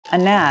A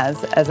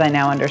NAS, as I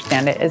now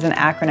understand it, is an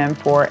acronym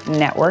for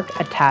Network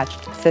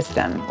Attached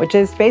System, which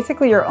is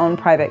basically your own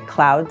private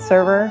cloud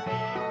server,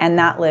 and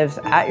that lives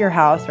at your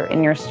house or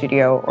in your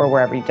studio or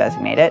wherever you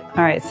designate it.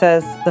 All right, it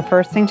says the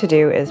first thing to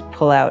do is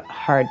pull out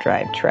hard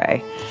drive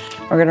tray.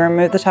 We're gonna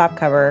remove the top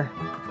cover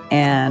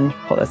and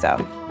pull this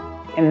out.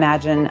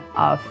 Imagine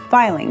a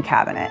filing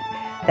cabinet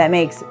that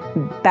makes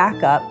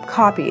backup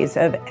copies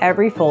of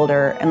every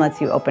folder and lets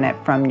you open it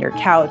from your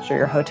couch or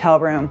your hotel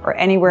room or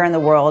anywhere in the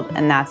world,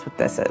 and that's what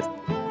this is.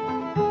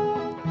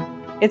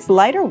 It's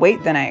lighter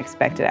weight than I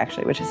expected,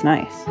 actually, which is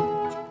nice.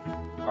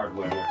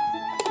 Hardware.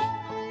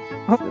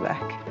 Oh, the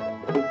back.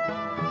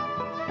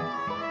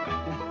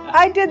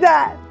 I did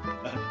that!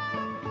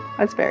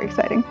 That's very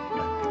exciting.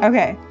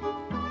 Okay,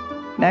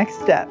 next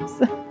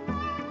steps.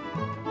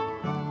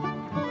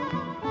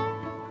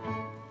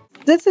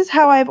 This is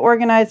how I've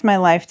organized my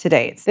life to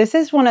date. This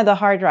is one of the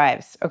hard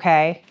drives,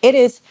 okay? It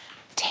is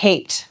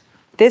taped.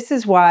 This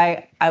is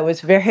why I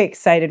was very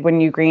excited when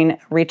UGREEN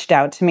reached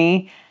out to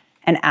me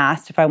and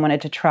asked if I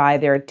wanted to try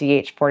their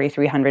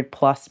DH4300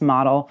 Plus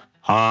model.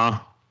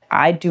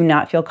 I do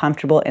not feel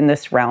comfortable in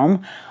this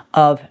realm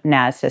of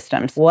NAS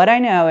systems. What I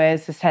know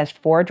is this has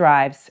 4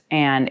 drives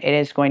and it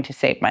is going to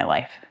save my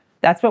life.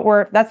 That's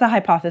the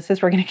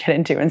hypothesis we're gonna get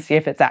into and see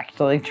if it's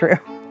actually true.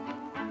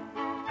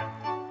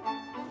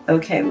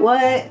 Okay,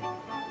 what?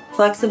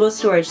 Flexible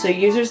storage. So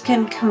users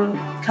can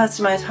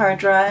customize hard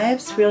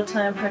drives,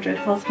 real-time hard drive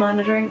health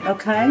monitoring.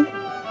 Okay.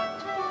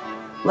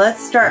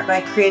 Let's start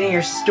by creating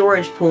your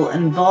storage pool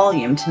and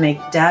volume to make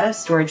data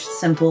storage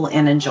simple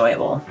and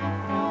enjoyable.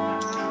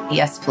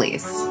 Yes,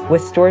 please.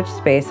 With storage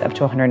space up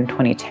to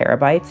 120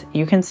 terabytes,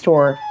 you can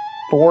store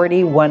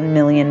 41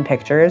 million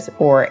pictures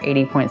or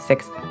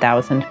 80.6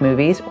 thousand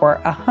movies or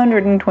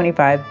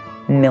 125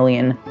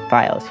 million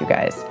files, you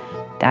guys.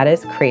 That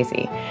is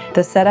crazy.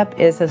 The setup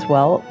is as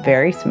well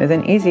very smooth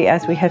and easy.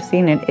 As we have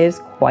seen, it is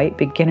quite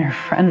beginner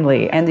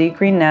friendly. And the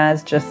UGREEN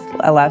NAS just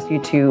allows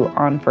you to,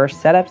 on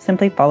first setup,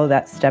 simply follow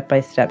that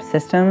step-by-step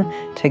system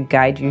to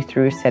guide you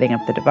through setting up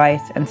the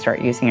device and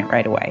start using it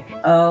right away.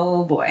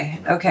 Oh boy.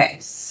 Okay,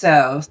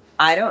 so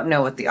I don't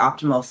know what the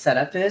optimal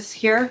setup is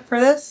here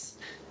for this.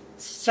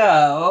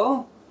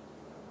 So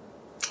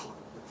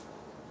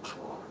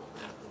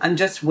I'm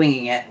just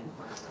winging it.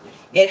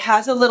 It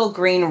has a little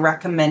green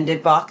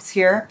recommended box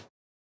here.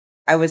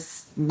 I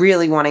was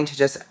really wanting to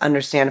just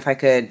understand if I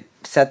could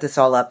set this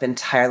all up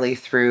entirely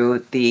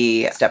through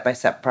the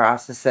step-by-step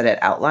process that it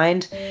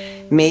outlined.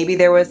 Maybe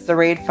there was the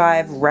RAID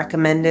 5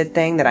 recommended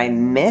thing that I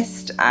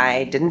missed.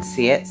 I didn't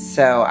see it,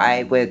 so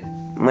I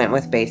went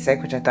with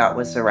basic, which I thought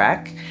was the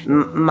rec.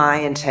 My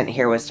intent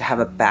here was to have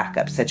a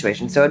backup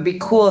situation. So it'd be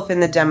cool if in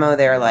the demo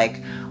they're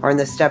like, or in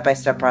the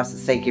step-by-step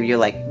process, they give you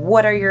like,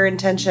 what are your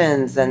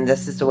intentions? And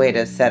this is the way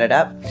to set it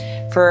up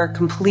for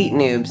complete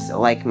noobs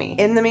like me.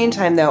 In the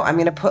meantime though, I'm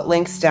gonna put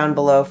links down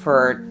below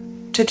for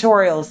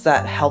tutorials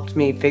that helped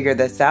me figure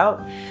this out.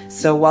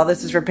 So while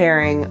this is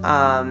repairing,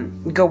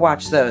 go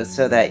watch those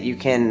so that you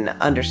can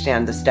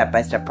understand the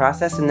step-by-step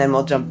process, and then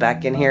we'll jump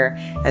back in here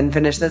and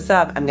finish this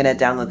up. I'm gonna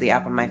download the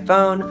app on my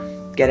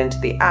phone, get into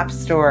the App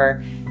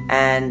Store,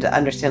 and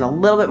understand a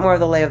little bit more of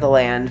the lay of the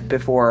land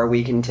before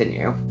we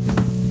continue.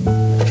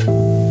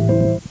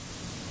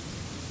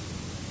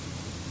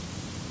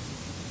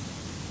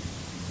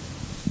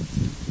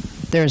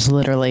 There's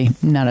literally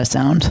not a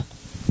sound.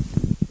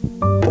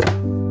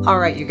 All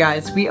right, you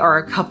guys, we are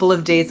a couple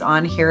of days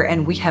on here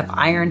and we have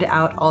ironed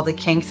out all the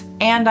kinks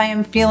and I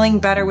am feeling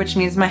better, which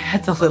means my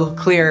head's a little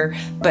clearer.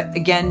 But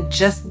again,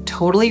 just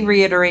totally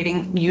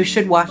reiterating, you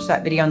should watch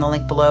that video on the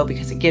link below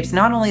because it gives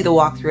not only the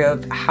walkthrough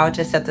of how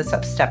to set this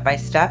up step by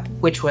step,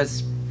 which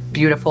was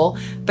beautiful,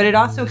 but it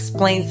also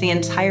explains the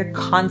entire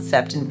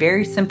concept in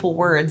very simple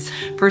words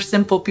for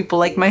simple people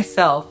like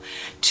myself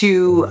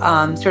to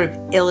sort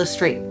of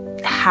illustrate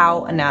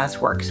how a NAS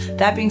works.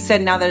 That being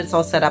said, now that it's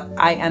all set up,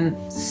 I am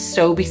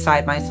so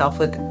beside myself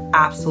with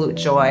absolute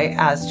joy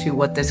as to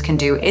what this can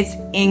do. It's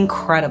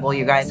incredible,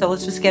 you guys. So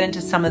let's just get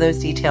into some of those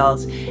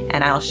details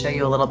and I'll show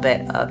you a little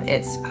bit of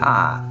its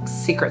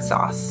secret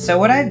sauce. So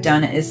what I've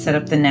done is set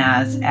up the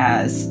NAS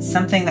as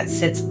something that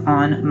sits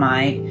on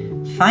my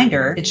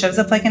Finder. It shows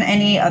up like in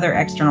any other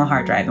external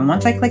hard drive. And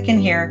once I click in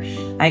here,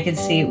 I can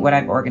see what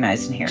I've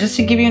organized in here. Just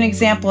to give you an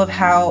example of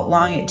how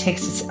long it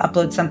takes to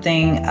upload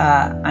something,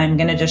 I'm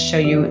gonna just show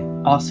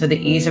you also the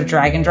ease of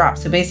drag and drop.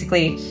 So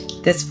basically,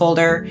 this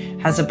folder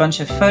has a bunch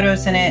of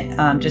photos in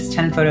it, just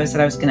 10 photos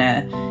that I was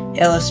gonna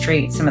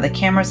illustrate some of the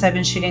cameras I've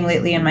been shooting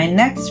lately in my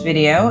next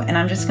video, and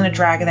I'm just gonna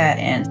drag that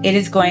in. It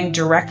is going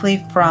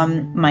directly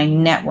from my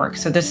network,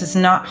 so this is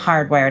not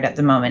hardwired at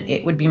the moment.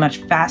 It would be much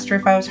faster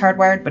if I was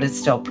hardwired, but it's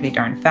still pretty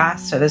darn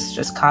fast. So this is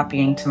just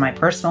copying to my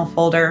personal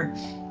folder.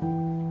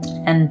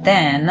 And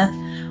then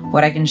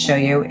what I can show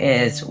you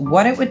is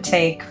what it would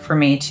take for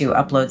me to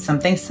upload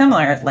something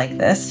similar like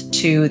this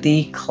to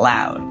the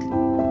cloud.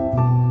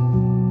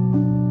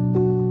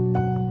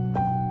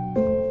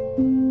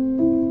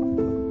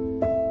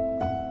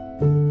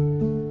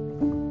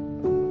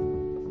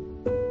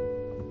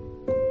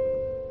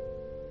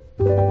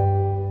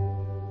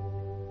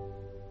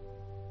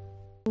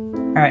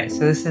 All right, so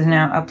this is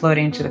now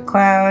uploading to the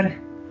cloud.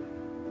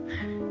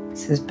 It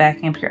says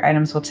backing up your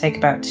items will take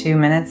about 2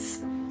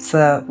 minutes. It's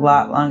a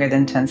lot longer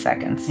than 10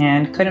 seconds.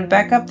 And couldn't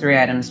back up 3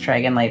 items, try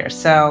again later.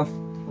 So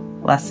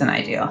less than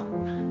ideal.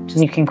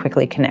 You can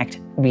quickly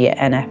connect via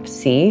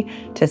NFC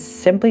to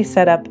simply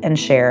set up and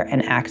share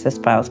and access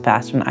files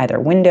fast on either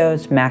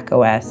Windows, Mac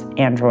OS,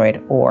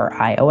 Android, or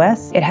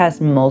iOS. It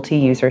has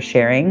multi-user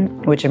sharing,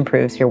 which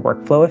improves your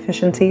workflow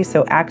efficiency,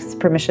 so access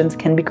permissions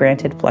can be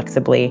granted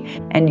flexibly,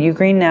 and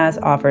UGREEN NAS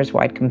offers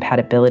wide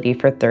compatibility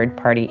for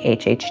third-party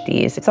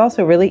HHDs. It's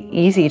also really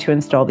easy to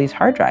install these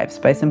hard drives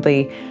by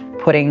simply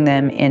putting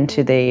them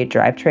into the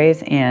drive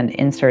trays and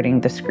inserting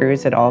the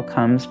screws. It all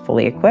comes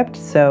fully equipped,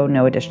 so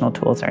no additional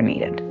tools are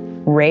needed.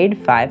 RAID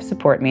 5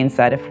 support means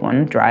that if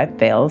one drive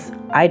fails,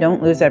 I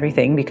don't lose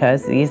everything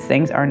because these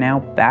things are now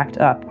backed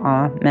up.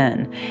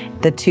 Amen.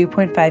 The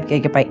 2.5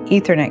 gigabyte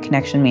Ethernet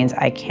connection means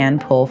I can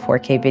pull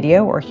 4K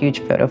video or huge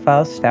photo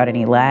files without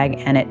any lag,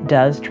 and it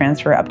does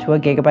transfer up to a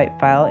gigabyte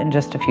file in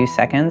just a few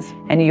seconds.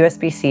 And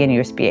USB-C and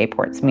USB-A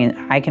ports mean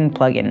I can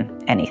plug in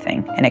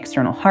anything. An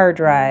external hard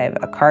drive,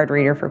 a card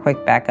reader for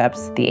quick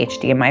backups. The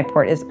HDMI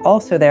port is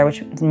also there,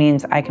 which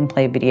means I can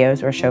play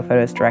videos or show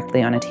photos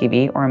directly on a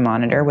TV or a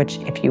monitor, which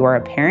if you are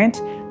a parent,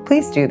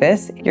 please do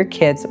this. Your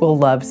kids will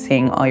love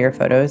seeing all your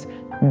photos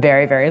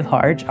very, very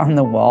large on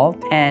the wall.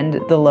 And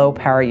the low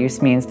power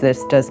use means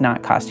this does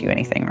not cost you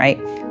anything, right?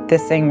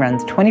 This thing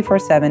runs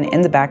 24/7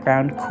 in the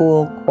background,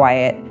 cool,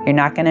 quiet. You're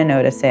not gonna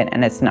notice it,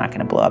 and it's not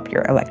gonna blow up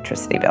your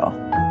electricity bill.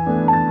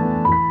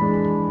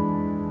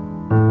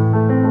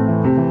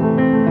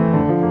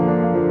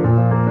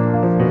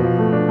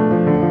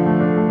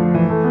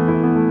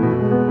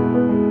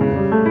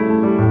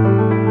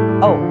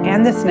 Oh,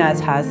 and this NAS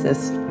has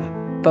this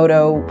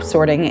photo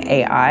sorting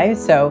AI,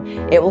 so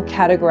it will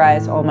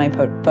categorize all my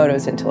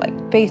photos into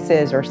like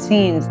faces or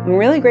scenes. I'm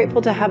really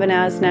grateful to have a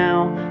NAS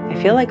now. I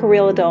feel like a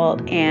real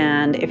adult,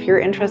 and if you're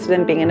interested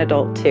in being an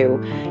adult too,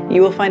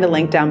 you will find a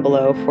link down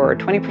below for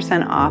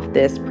 20% off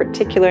this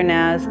particular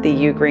NAS, the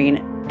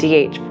UGREEN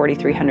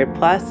DH4300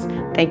 Plus.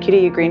 Thank you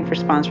to UGREEN for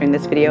sponsoring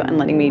this video and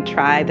letting me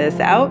try this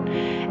out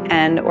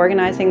and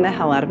organizing the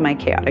hell out of my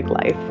chaotic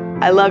life.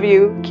 I love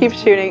you, keep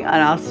shooting,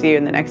 and I'll see you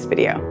in the next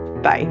video.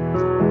 Bye.